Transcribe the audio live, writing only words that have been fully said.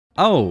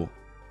Oh,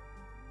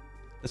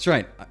 that's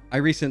right. I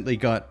recently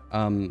got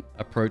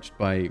approached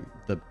by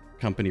the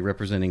company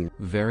representing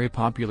very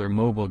popular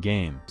mobile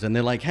games, and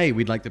they're like, hey,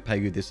 we'd like to pay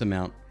you this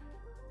amount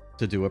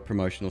to do a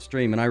promotional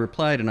stream. And I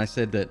replied and I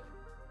said that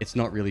it's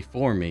not really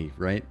for me,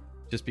 right?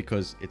 Just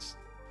because it's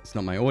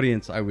not my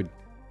audience.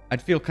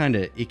 I'd feel kind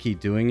of icky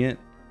doing it.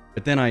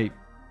 But then I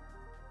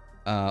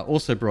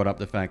also brought up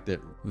the fact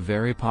that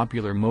very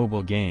popular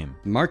mobile game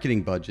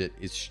marketing budget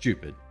is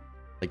stupid.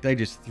 Like, they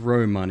just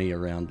throw money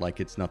around like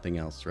it's nothing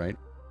else, right?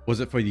 Was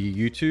it for the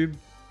YouTube?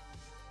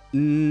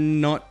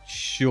 Not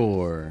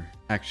sure.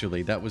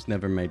 Actually, that was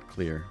never made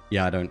clear.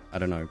 Yeah, I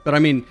don't know. But I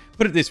mean,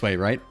 put it this way,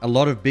 right? A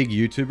lot of big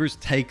YouTubers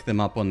take them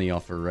up on the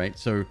offer, right?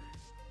 So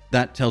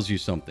that tells you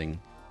something.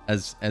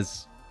 As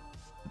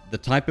the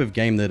type of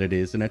game that it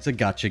is, and it's a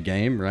gacha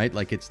game, right?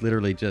 Like, it's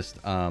literally just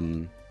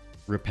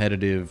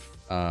repetitive,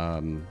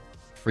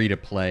 free to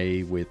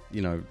play with,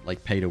 you know,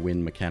 like pay to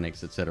win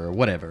mechanics, etc.,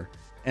 whatever.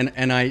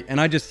 And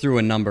I just threw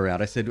a number out.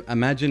 I said,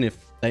 imagine if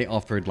they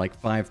offered like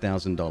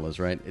 $5,000,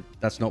 right?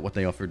 That's not what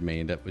they offered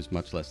me. That was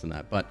much less than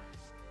that. But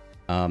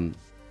I'm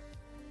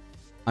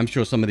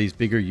sure some of these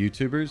bigger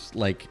YouTubers,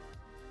 like,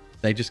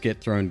 they just get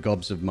thrown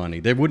gobs of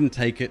money. They wouldn't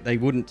take it. They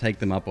wouldn't take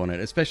them up on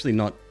it, especially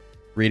not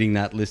reading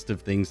that list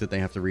of things that they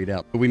have to read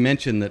out. But we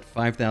mentioned that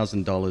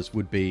 $5,000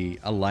 would be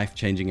a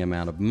life-changing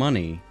amount of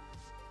money.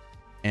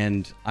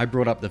 And I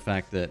brought up the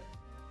fact that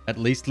at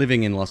least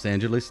living in Los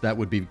Angeles, that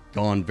would be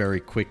gone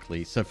very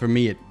quickly. So for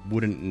me, it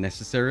wouldn't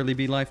necessarily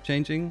be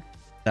life-changing.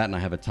 That, and I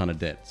have a ton of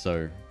debt.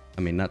 So,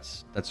 I mean,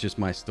 that's just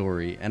my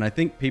story. And I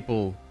think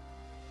people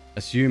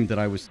assumed that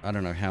I was, I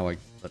don't know how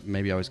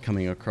maybe I was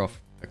coming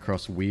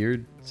across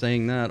weird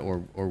saying that or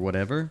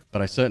whatever.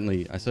 But I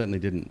certainly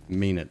didn't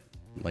mean it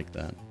like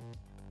that.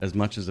 As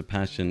much as a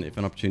passion, if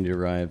an opportunity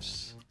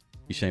arrives,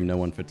 you shame no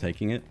one for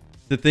taking it.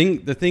 The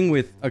thing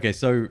with, okay,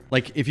 so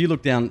like if you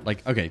look down,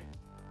 like, okay,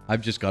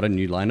 I've just got a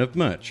new line of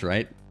merch,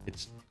 right?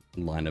 It's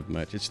line of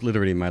merch. It's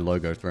literally my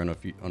logo thrown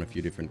on a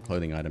few different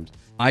clothing items.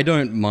 I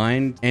don't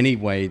mind any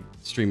way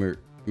streamer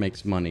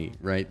makes money,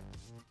 right?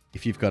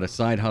 If you've got a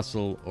side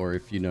hustle, or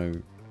if, you know,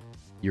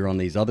 you're on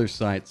these other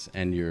sites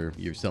and you're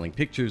selling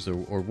pictures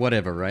or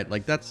whatever, right?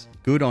 Like, that's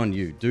good on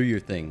you. Do your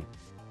thing.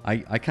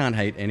 I can't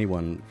hate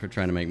anyone for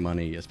trying to make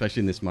money,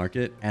 especially in this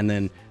market. And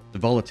then the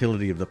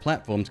volatility of the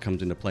platforms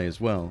comes into play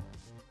as well.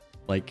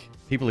 Like,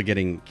 people are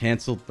getting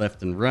canceled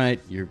left and right.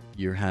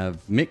 You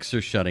have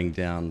Mixer shutting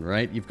down,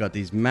 right? You've got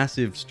these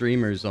massive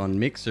streamers on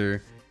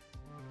Mixer.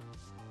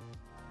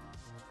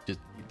 Just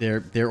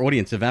their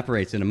audience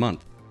evaporates in a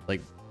month.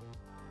 Like,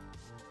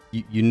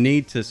 you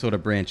need to sort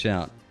of branch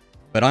out.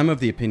 But I'm of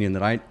the opinion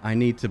that I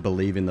need to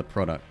believe in the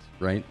product,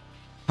 right?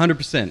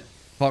 100%.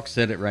 Fox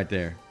said it right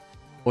there.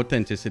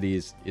 Authenticity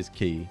is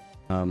key.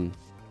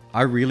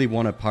 I really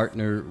want to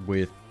partner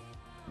with,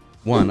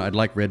 one, I'd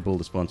like Red Bull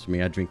to sponsor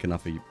me. I drink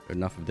enough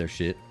of their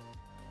shit.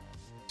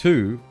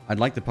 Two, I'd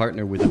like to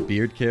partner with a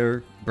beard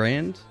care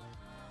brand,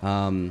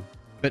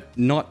 but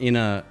not in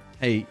a,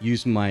 hey,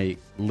 use my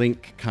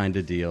link kind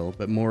of deal,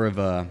 but more of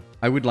a,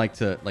 I would like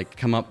to like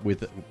come up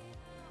with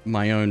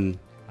my own,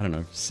 I don't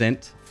know,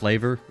 scent,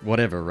 flavor,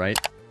 whatever, right?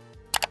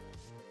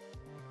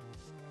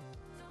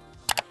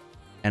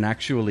 And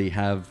actually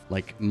have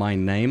like my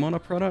name on a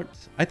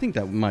product. I think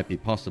that might be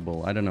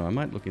possible. I don't know. I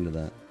might look into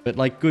that. But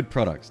like good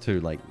products too,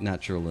 like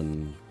natural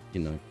and,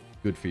 you know,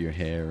 good for your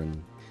hair.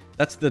 And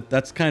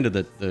that's kind of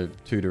the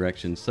two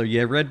directions. So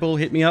yeah, Red Bull,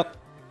 hit me up.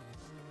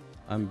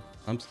 I'm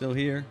still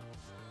here.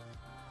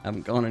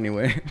 Haven't gone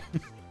anywhere.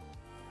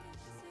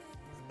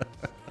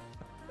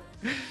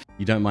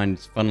 You don't mind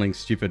funneling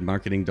stupid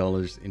marketing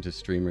dollars into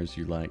streamers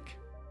you like.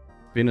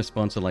 Spin a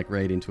sponsor like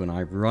Raid into an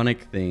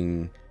ironic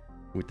thing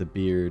with the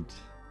beard.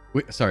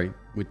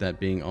 With that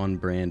being on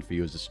brand for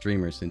you as a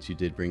streamer, since you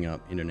did bring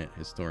up Internet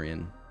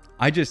Historian.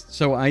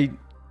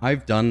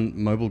 I've done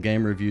mobile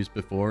game reviews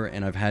before,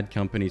 and I've had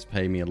companies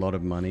pay me a lot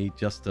of money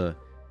just to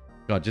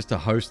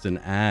host an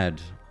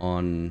ad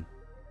on,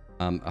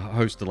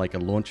 host like a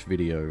launch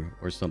video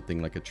or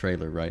something, like a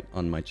trailer, right,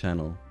 on my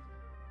channel.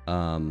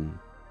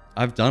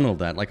 I've done all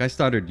that. Like, I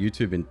started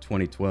YouTube in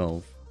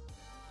 2012.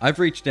 I've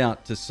reached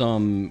out to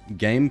some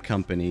game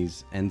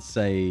companies and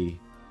say,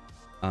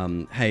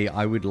 hey,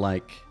 I would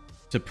like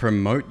to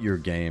promote your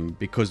game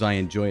because I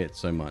enjoy it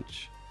so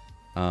much.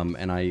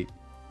 And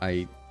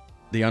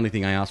the only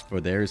thing I ask for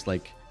there is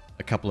like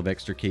a couple of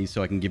extra keys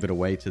so I can give it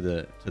away to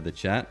the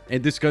chat.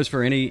 And this goes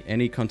for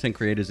any content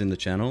creators in the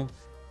channel.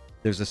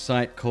 There's a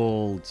site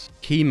called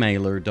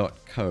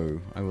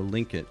keymailer.co. I will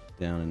link it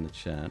down in the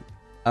chat.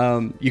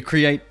 You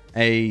create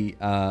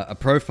a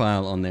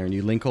profile on there and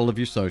you link all of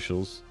your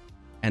socials,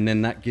 and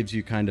then that gives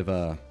you kind of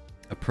a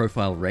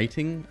profile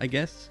rating, I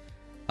guess.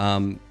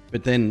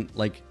 But then,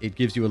 like, it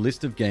gives you a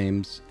list of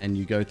games, and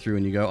you go through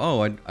and you go,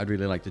 oh, I'd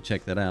really like to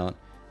check that out.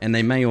 And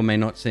they may or may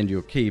not send you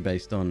a key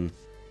based on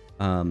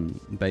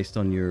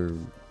your,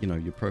 you know,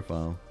 your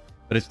profile.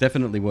 But it's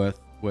definitely worth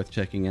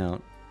checking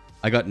out.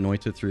 I got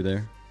Noita through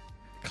there.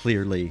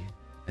 Clearly,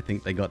 I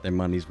think they got their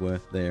money's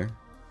worth there.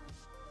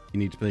 You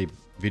need to play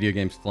video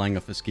games flying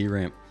off a ski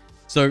ramp.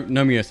 So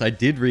Nomios, I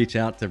did reach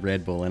out to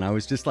Red Bull, and I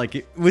was just like,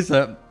 it was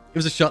a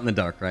shot in the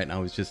dark, right? And I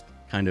was just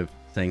kind of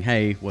saying,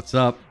 hey, what's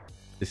up?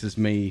 This is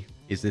me.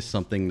 Is this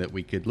something that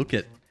we could look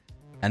at?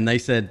 And they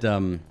said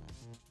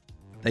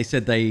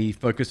they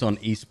focus on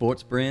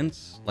esports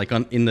brands, like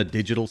in the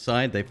digital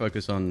side, they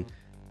focus on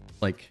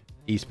like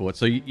esports.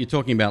 So you're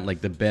talking about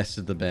like the best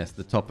of the best,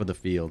 the top of the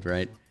field,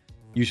 right?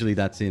 Usually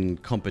that's in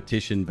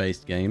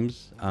competition-based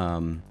games.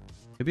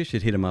 Maybe I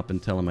should hit him up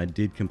and tell him I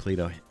did complete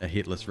a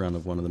hitless run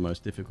of one of the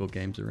most difficult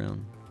games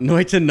around.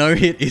 Noita no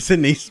hit is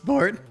an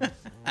esport.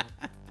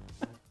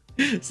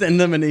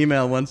 Send them an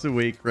email once a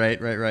week.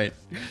 Right.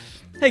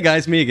 Hey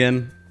guys, me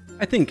again.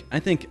 I think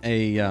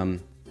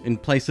in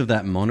place of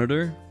that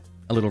monitor,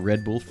 a little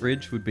Red Bull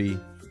fridge would be,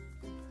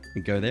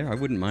 go there. I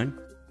wouldn't mind.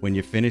 When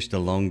you finished a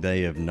long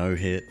day of no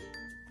hit,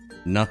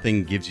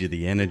 nothing gives you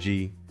the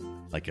energy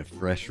like a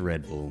fresh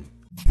Red Bull.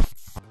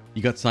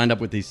 You got signed up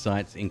with these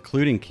sites,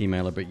 including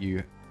Keymailer, but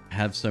you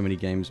have so many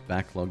games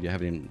backlogged you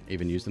haven't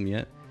even used them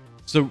yet.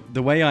 So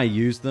the way I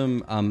use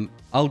them,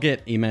 I'll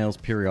get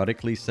emails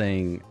periodically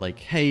saying like,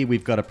 hey,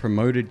 we've got a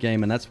promoted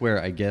game, and that's where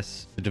I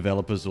guess the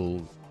developers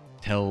will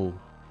tell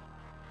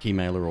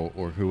Keymailer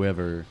or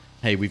whoever,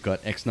 hey, we've got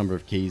X number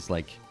of keys,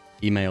 like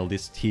email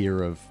this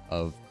tier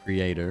of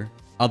creator.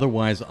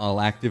 Otherwise,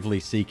 I'll actively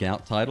seek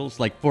out titles.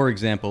 Like, for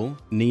example,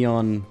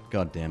 Neon...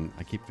 Goddamn,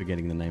 I keep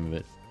forgetting the name of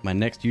it. My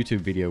next YouTube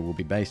video will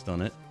be based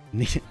on it.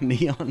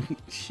 Neon...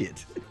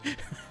 Shit.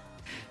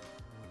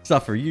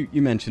 Suffer, you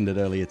mentioned it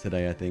earlier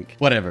today, I think.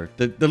 Whatever.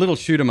 The little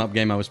shoot-'em-up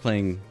game I was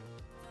playing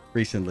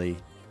recently,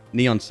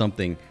 Neon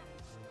something.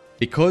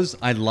 Because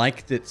I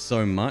liked it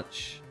so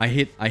much, I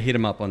hit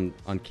him up on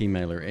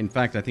Keymailer. In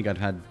fact, I think I'd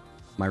had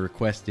my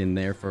request in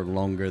there for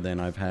longer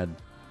than I've had...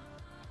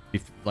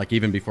 like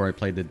even before I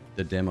played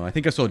the demo. I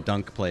think I saw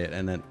Dunk play it,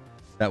 and then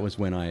that was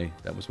when I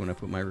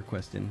put my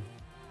request in.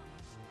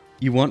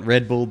 You want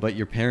Red Bull, but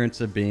your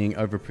parents are being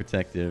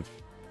overprotective.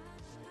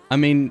 I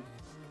mean,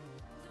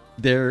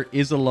 there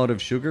is a lot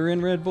of sugar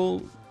in Red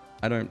Bull.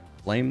 I don't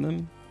blame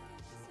them.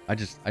 I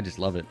just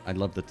love it. I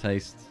love the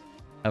taste.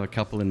 Have a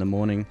couple in the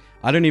morning.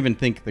 I don't even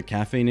think the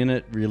caffeine in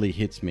it really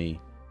hits me.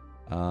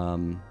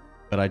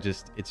 But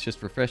it's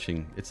just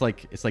refreshing. It's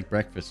like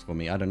breakfast for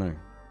me. I don't know.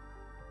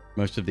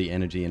 Most of the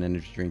energy in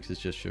energy drinks is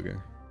just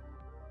sugar.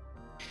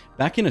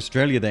 Back in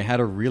Australia, they had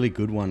a really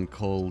good one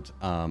called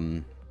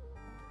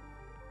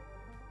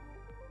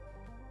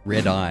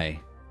Red Eye.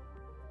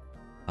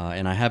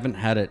 And I haven't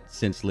had it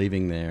since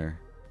leaving there.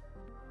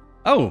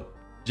 Oh,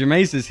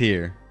 Jameis is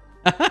here.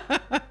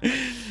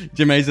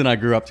 Jameis and I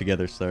grew up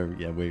together, so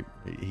yeah,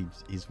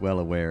 he's well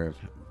aware of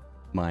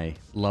my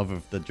love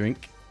of the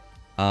drink.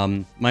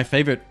 My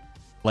favorite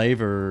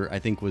flavor, I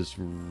think, was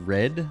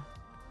red.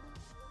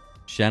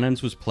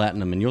 Shannon's was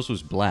platinum, and yours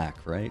was black,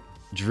 right?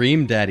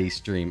 Dream Daddy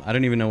stream. I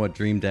don't even know what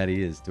Dream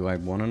Daddy is. Do I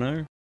want to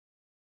know?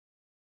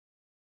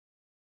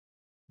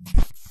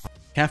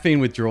 Caffeine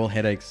withdrawal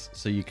headaches,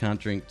 so you can't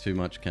drink too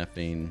much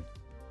caffeine.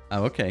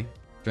 Oh, okay.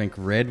 Drank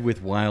red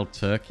with wild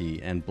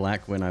turkey and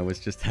black when I was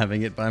just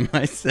having it by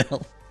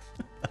myself.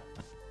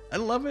 I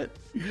love it.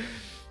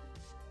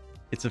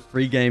 It's a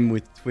free game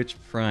with Twitch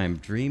Prime.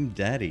 Dream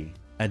Daddy.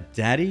 A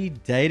daddy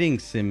dating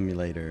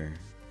simulator.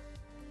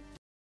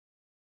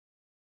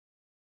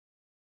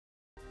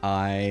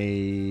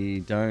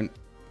 I don't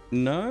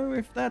know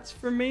if that's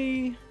for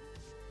me.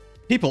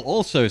 People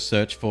also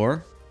search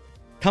for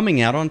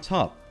Coming Out on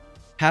Top,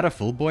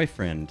 Hatterful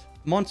Boyfriend,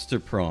 Monster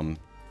Prom,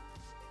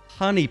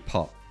 Honey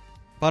Pop,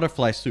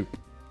 Butterfly Soup.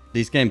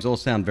 These games all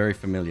sound very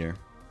familiar.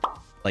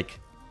 Like,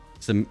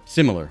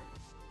 similar.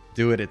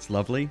 Do it, it's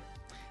lovely.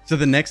 So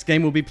the next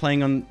game we'll be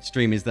playing on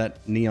stream is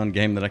that Neon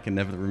game that I can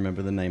never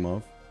remember the name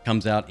of.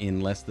 Comes out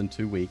in less than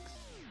 2 weeks.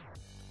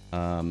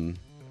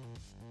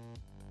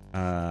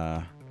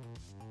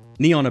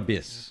 Neon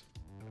Abyss.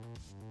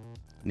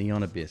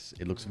 Neon Abyss.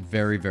 It looks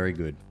very, very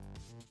good.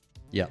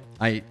 Yeah,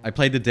 I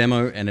played the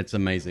demo and it's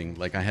amazing.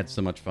 Like, I had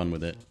so much fun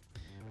with it.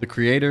 The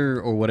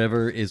creator or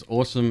whatever is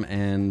awesome,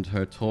 and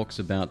her talks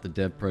about the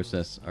dev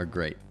process are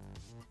great.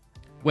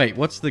 Wait,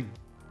 what's the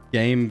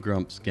Game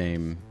Grumps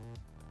game?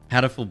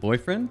 Hatterful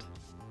Boyfriend?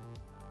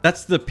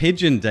 That's the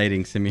pigeon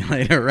dating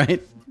simulator,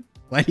 right?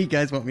 Why do you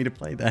guys want me to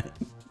play that?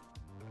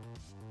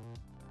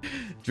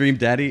 Dream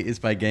Daddy is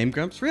by Game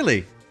Grumps?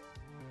 Really?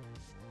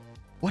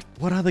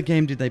 What other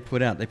game did they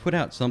put out? They put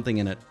out something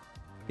in it.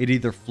 It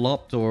either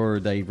flopped or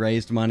they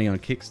raised money on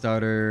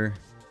Kickstarter.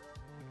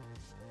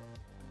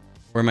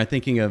 Or am I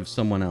thinking of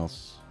someone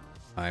else?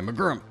 I'm a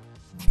grump.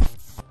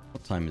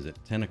 What time is it?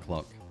 10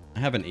 o'clock. I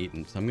haven't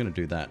eaten, so I'm going to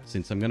do that.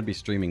 Since I'm going to be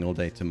streaming all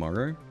day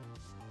tomorrow,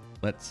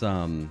 let's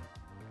end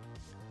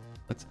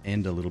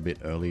a little bit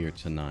earlier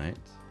tonight.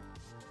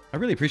 I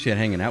really appreciate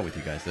hanging out with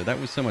you guys, though. That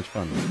was so much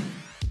fun.